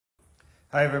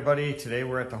Hi everybody, today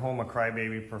we're at the home of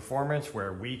Crybaby Performance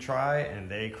where we try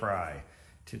and they cry.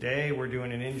 Today we're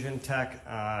doing an engine tech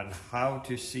on how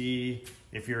to see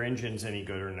if your engine's any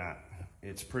good or not.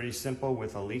 It's pretty simple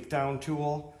with a leak down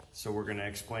tool, so we're going to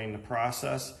explain the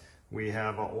process. We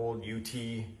have an old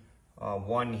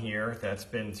UT1 here that's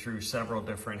been through several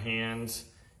different hands.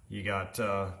 You got,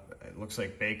 it looks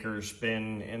like Baker's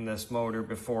been in this motor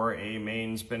before, A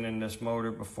Main's been in this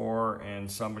motor before, and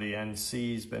somebody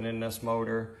NC's been in this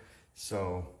motor.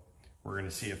 So we're gonna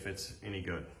see if it's any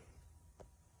good.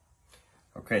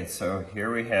 Okay, so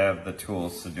here we have the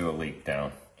tools to do a leak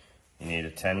down. You need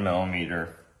a 10mm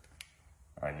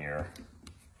on your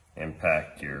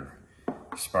impact, your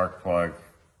spark plug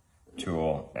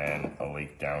tool, and a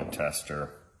leak down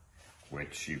tester,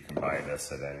 which you can buy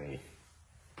this at any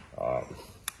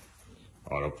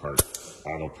auto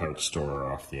parts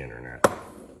store off the internet.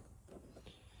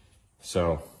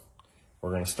 So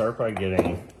we're going to start by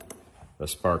getting the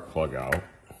spark plug out.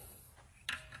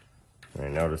 And I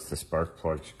noticed the spark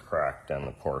plug's cracked on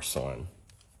the porcelain.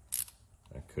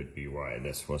 That could be why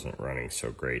this wasn't running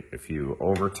so great. If you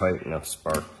over tighten a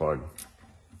spark plug,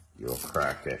 you'll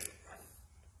crack it.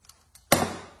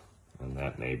 And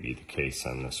that may be the case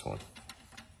on this one.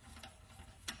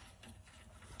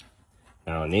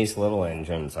 Now in these little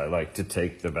engines, I like to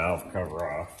take the valve cover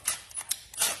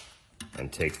off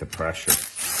and take the pressure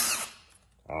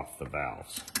off the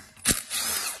valves.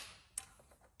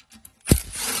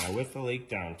 Now with the leak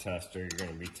down tester, you're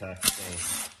going to be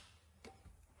testing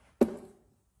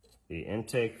the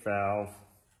intake valve,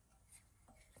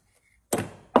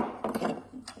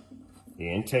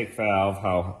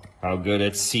 how good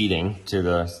it's seating to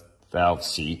the valve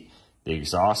seat, the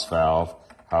exhaust valve,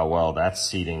 how well that's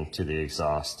seating to the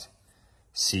exhaust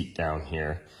seat down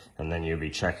here. And then you'll be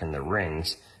checking the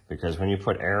rings, because when you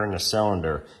put air in the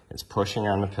cylinder, it's pushing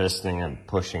on the piston and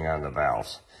pushing on the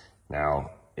valves.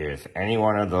 Now, if any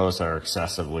one of those are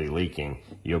excessively leaking,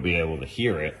 you'll be able to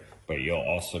hear it, but you'll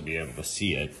also be able to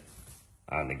see it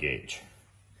on the gauge.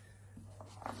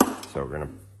 So we're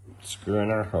gonna screw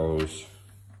in our hose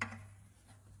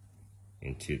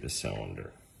into the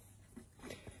cylinder.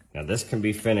 Now this can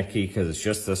be finicky because it's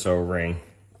just this O-ring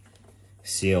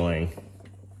sealing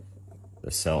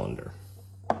the cylinder.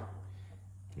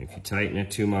 If you tighten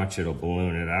it too much, it'll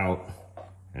balloon it out,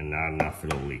 and not enough,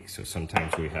 it'll leak. So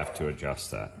sometimes we have to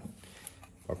adjust that.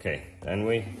 Okay, then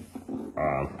we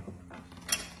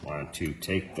want to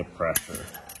take the pressure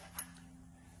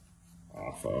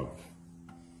off of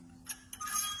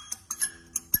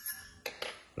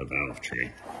the valve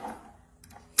tray.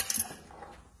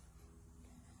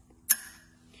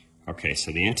 Okay,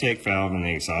 so the intake valve and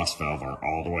the exhaust valve are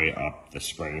all the way up. The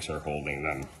springs are holding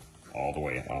them all the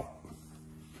way up.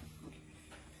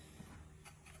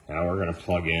 Now we're going to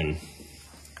plug in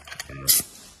our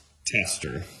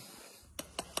tester.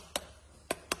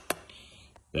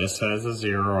 This has a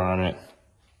 0 on it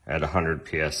at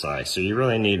 100 psi. So you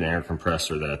really need an air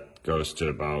compressor that goes to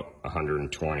about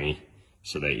 120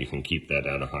 so that you can keep that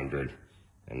at 100,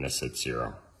 and this at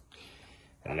 0.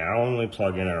 And now when we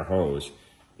plug in our hose,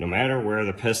 no matter where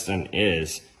the piston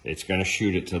is, it's going to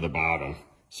shoot it to the bottom,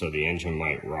 so the engine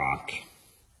might rock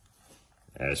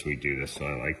as we do this. So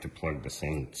I like to plug this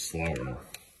in slower,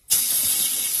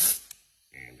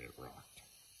 and it rocked.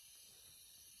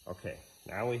 Okay,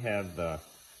 now we have the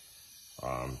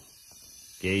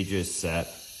gauges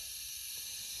set.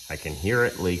 I can hear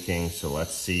it leaking, so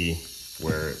let's see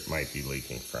where it might be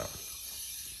leaking from.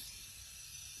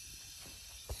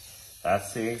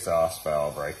 That's the exhaust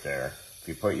valve right there. If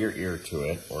you put your ear to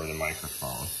it, or the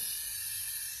microphone,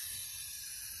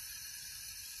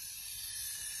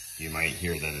 you might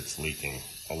hear that it's leaking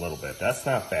a little bit. That's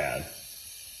not bad.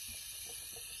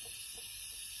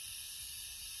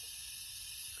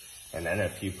 And then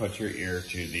if you put your ear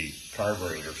to the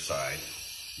carburetor side,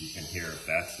 you can hear if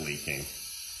that's leaking.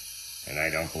 And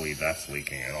I don't believe that's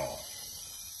leaking at all.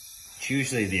 It's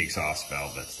usually the exhaust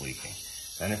valve that's leaking.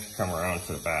 Then if you come around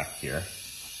to the back here,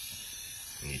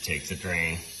 and you take the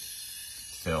drain,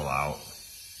 fill out.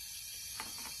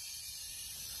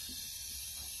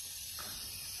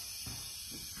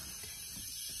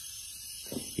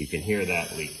 You can hear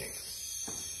that leaking.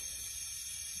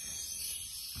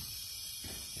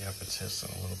 Yep, it's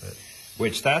hissing a little bit.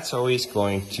 Which that's always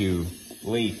going to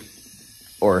leak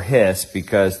or hiss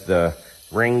because the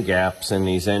ring gaps in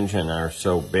these engines are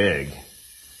so big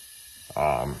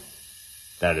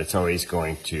that it's always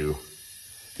going to,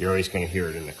 you're always going to hear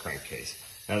it in the crankcase.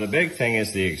 Now the big thing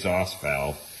is the exhaust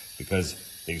valve, because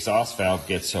the exhaust valve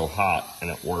gets so hot and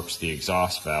it warps the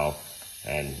exhaust valve,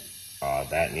 and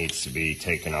that needs to be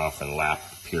taken off and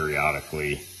lapped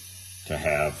periodically to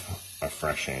have a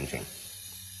fresh engine.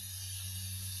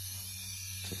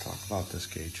 So talk about this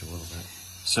gauge a little bit.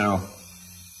 So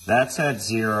that's at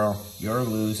 0. You're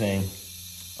losing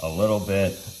a little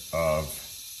bit of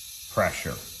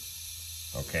pressure,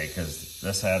 okay, because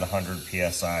this had 100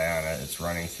 psi on it. It's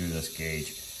running through this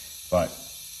gauge, but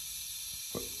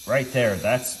right there,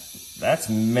 that's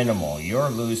minimal. You're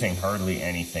losing hardly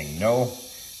anything. No,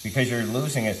 because you're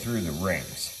losing it through the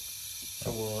rings.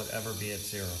 So will it ever be at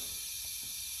 0?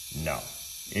 No.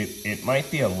 It might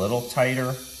be a little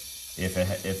tighter if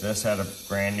this had a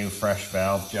brand new fresh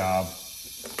valve job.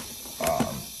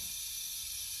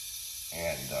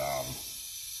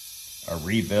 A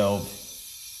rebuild,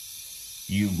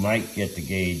 you might get the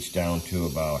gauge down to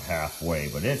about halfway,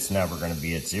 but it's never going to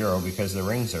be at 0 because the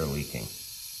rings are leaking.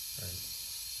 Right.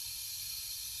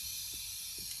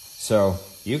 So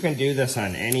you can do this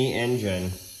on any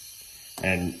engine,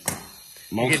 and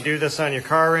you could do this on your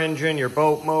car engine, your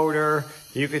boat motor.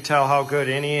 You could tell how good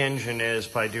any engine is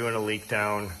by doing a leak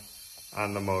down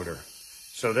on the motor.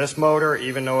 So this motor,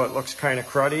 even though it looks kind of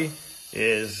cruddy,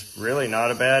 is really not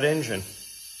a bad engine.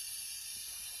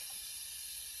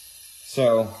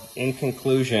 So, in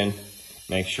conclusion,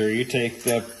 make sure you take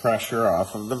the pressure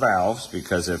off of the valves,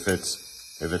 because if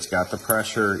it's got the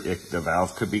pressure, the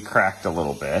valve could be cracked a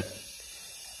little bit.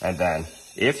 And then,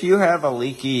 if you have a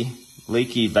leaky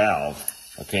valve,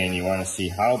 okay, and you want to see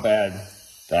how bad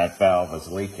that valve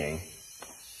is leaking,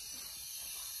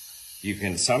 you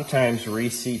can sometimes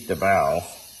reseat the valve.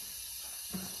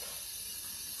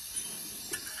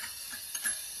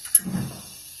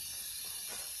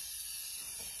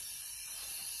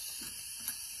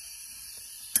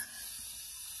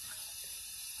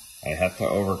 I have to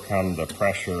overcome the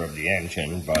pressure of the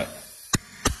engine, but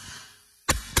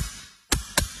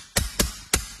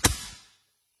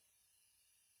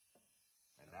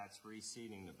and that's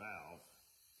reseating the valve.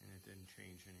 And it didn't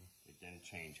change any. It didn't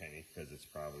change any because it's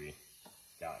probably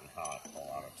gotten hot a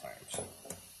lot of times.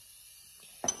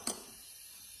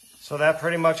 So that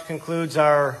pretty much concludes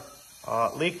our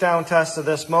leak down test of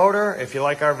this motor. If you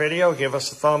like our video, give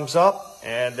us a thumbs up.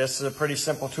 And this is a pretty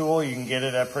simple tool. You can get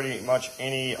it at pretty much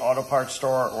any auto parts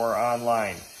store or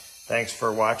online. Thanks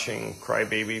for watching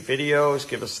Crybaby videos.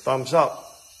 Give us a thumbs up.